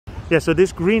Yeah, so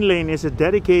this green lane is a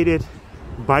dedicated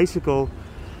bicycle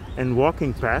and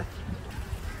walking path,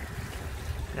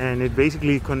 and it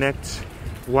basically connects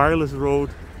Wireless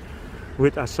Road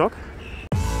with Asok.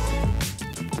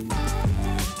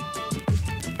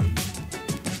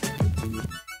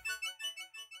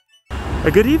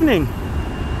 Good evening.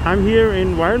 I'm here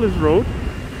in Wireless Road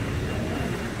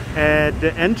at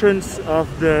the entrance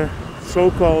of the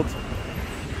so-called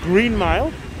Green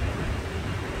Mile.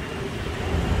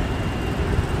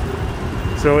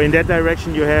 So in that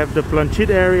direction you have the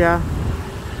Planchit area,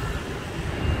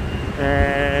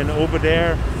 and over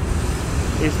there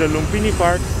is the Lumpinee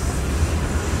Park.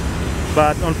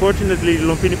 But unfortunately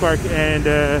Lumpinee Park and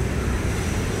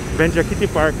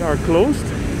Benjakitti Park are closed.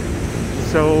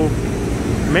 So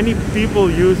many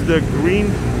people use the Green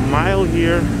Mile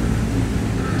here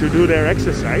to do their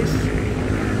exercise.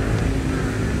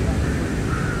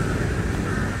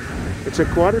 It's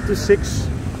 5:45,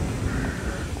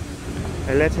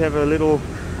 and let's have a little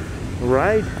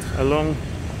ride along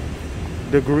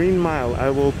the Green Mile. I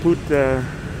will put a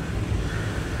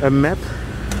map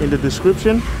in the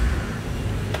description.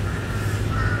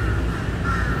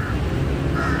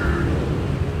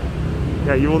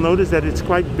 Yeah, you will notice that it's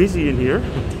quite busy in here.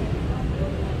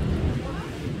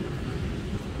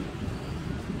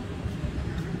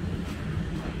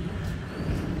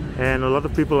 And a lot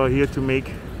of people are here to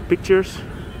make pictures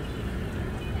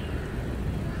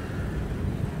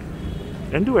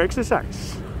and do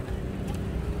exercise.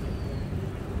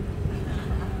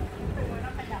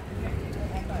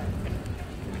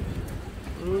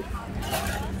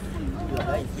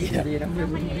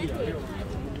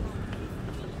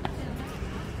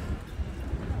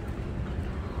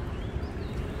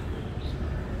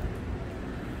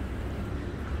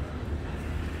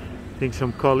 I think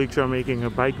some colleagues are making a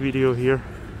bike video here.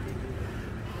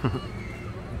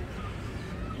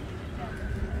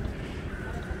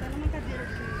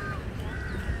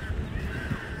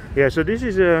 Yeah, so this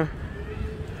is a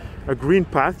green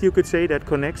path, you could say, that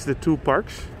connects the two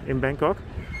parks in Bangkok,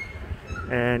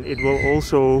 and it will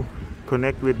also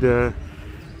connect with the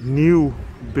new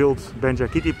built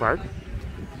Benjakitti Park.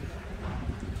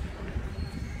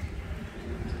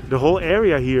 The whole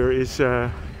area here is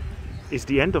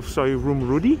the end of Soi Room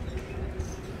Rudi.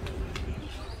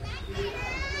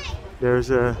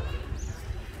 There's a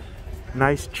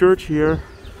nice church here,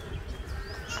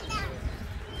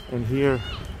 and here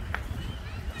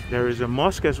there is a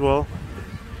mosque as well.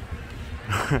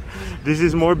 This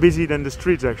is more busy than the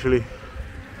streets actually.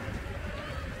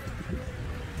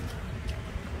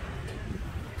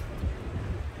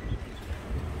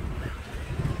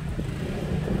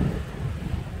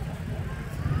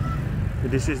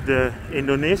 This is the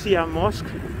Indonesia Mosque.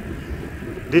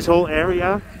 This whole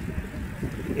area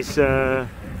is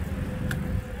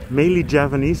mainly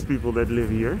Javanese people that live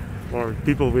here, or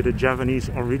people with a Javanese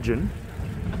origin.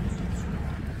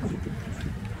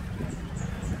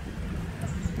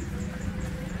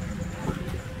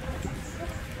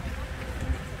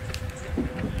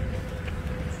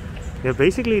 Yeah,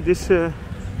 basically this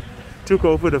took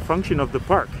over the function of the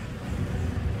park.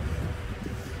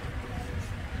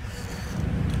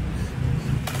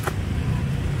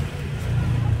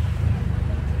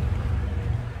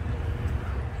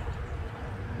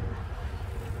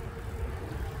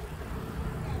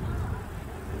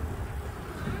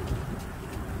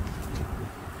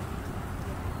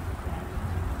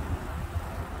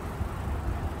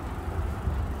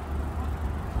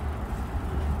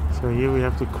 So here we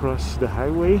have to cross the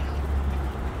highway.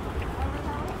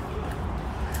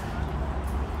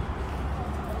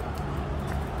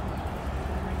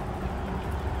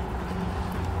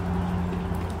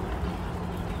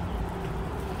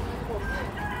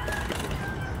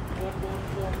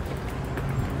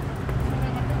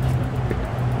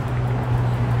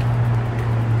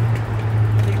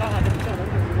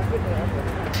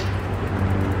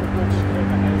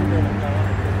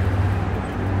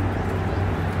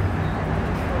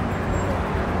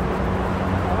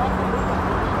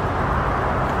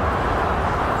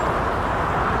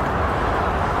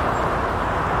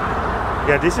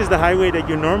 Yeah, this is the highway that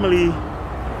you normally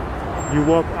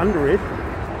walk under it.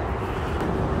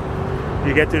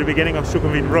 You get to the beginning of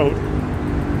Sukhumvit Road.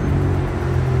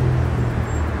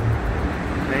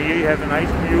 And here you have a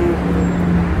nice view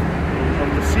of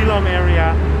the Silom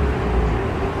area.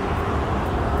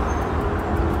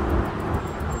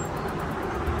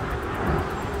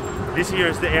 This here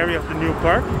is the area of the new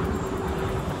park.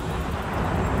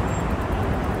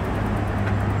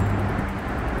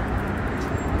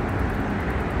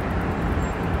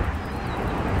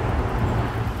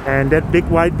 And that big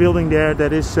white building there,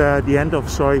 that is the end of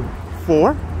Soi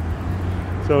 4.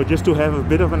 So just to have a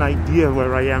bit of an idea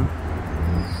where I am.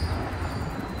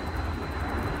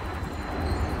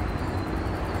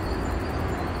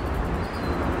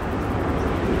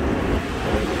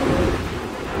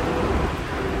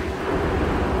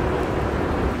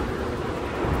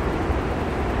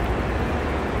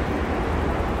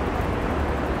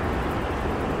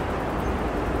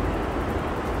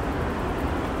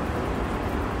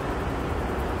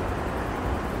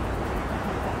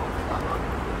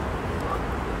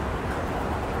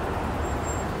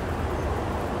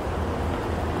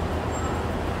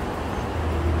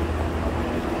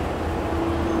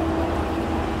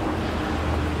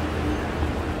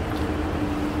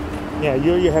 Yeah,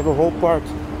 here you have a whole park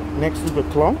next to the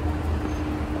Klong,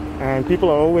 and people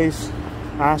are always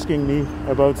asking me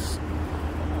about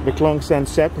the Klong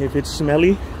sunset, if it's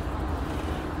smelly.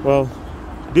 Well,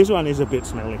 this one is a bit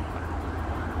smelly.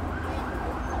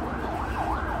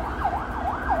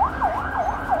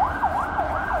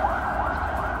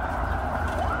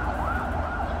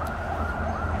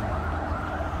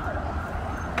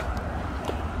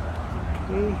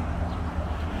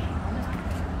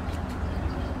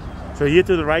 So here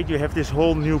to the right you have this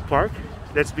whole new park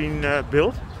that's been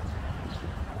built,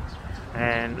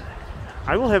 and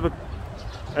I will have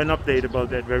an update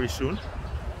about that very soon.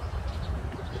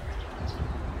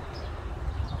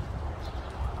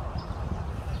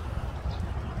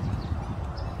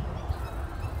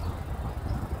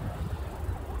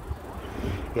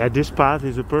 Yeah, this path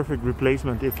is a perfect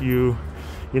replacement if you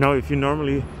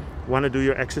normally want to do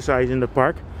your exercise in the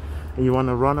park and you want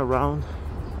to run around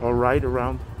or ride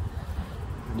around.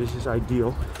 This is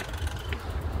ideal.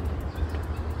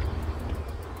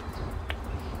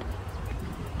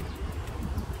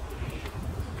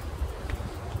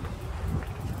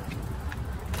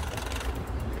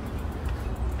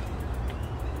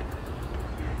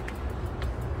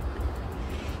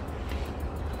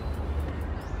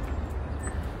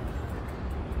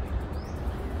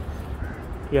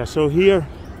 Yeah, so here,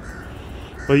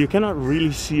 well, you cannot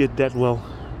really see it that well.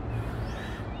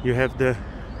 You have the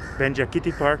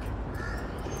Benjakitti Park.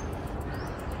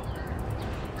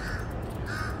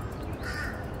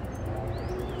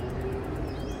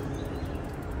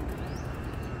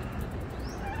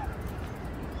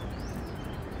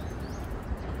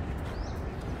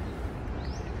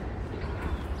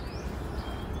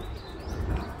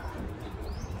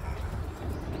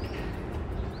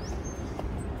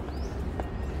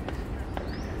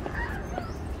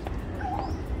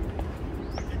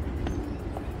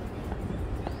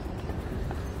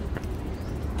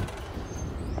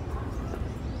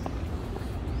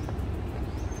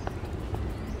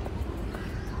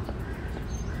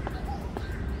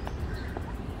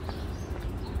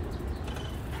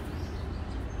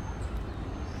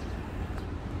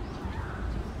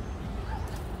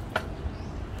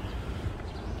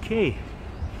 Okay,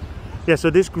 yeah, so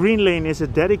this green lane is a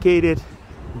dedicated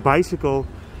bicycle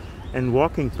and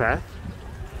walking path,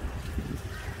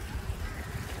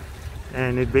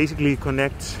 and it basically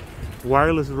connects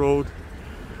Wireless Road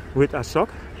with Asok.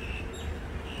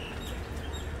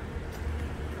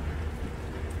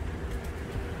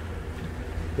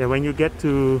 Yeah, when you get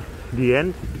to the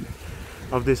end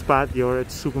of this path, you're at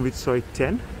Sukhumvit Soi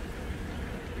 10.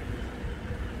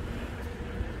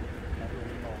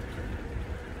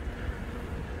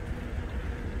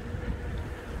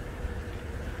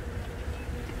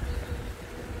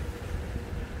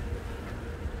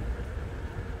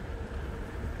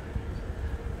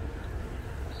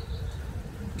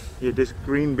 Yeah, this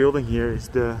green building here is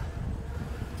the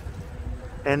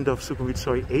end of Sukhumvit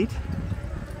Soi 8.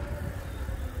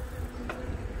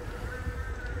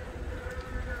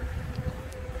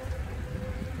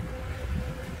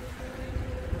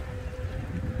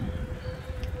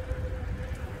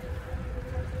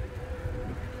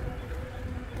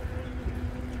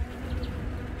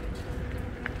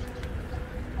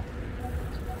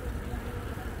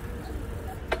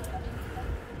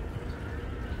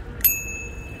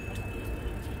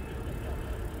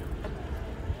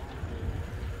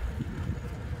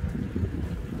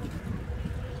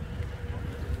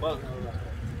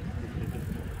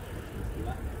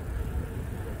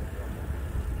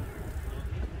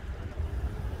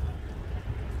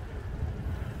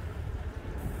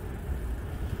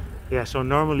 Yeah, so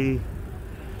normally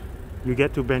you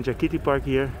get to Benjakitti Park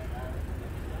here,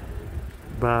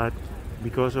 but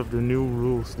because of the new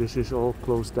rules this is all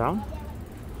closed down.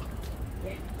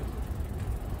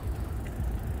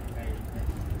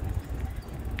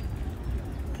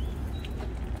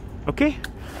 Okay,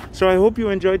 so I hope you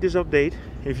enjoyed this update.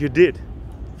 If you did,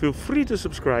 feel free to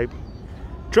subscribe,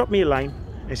 drop me a line,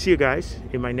 and see you guys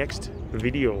in my next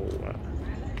video.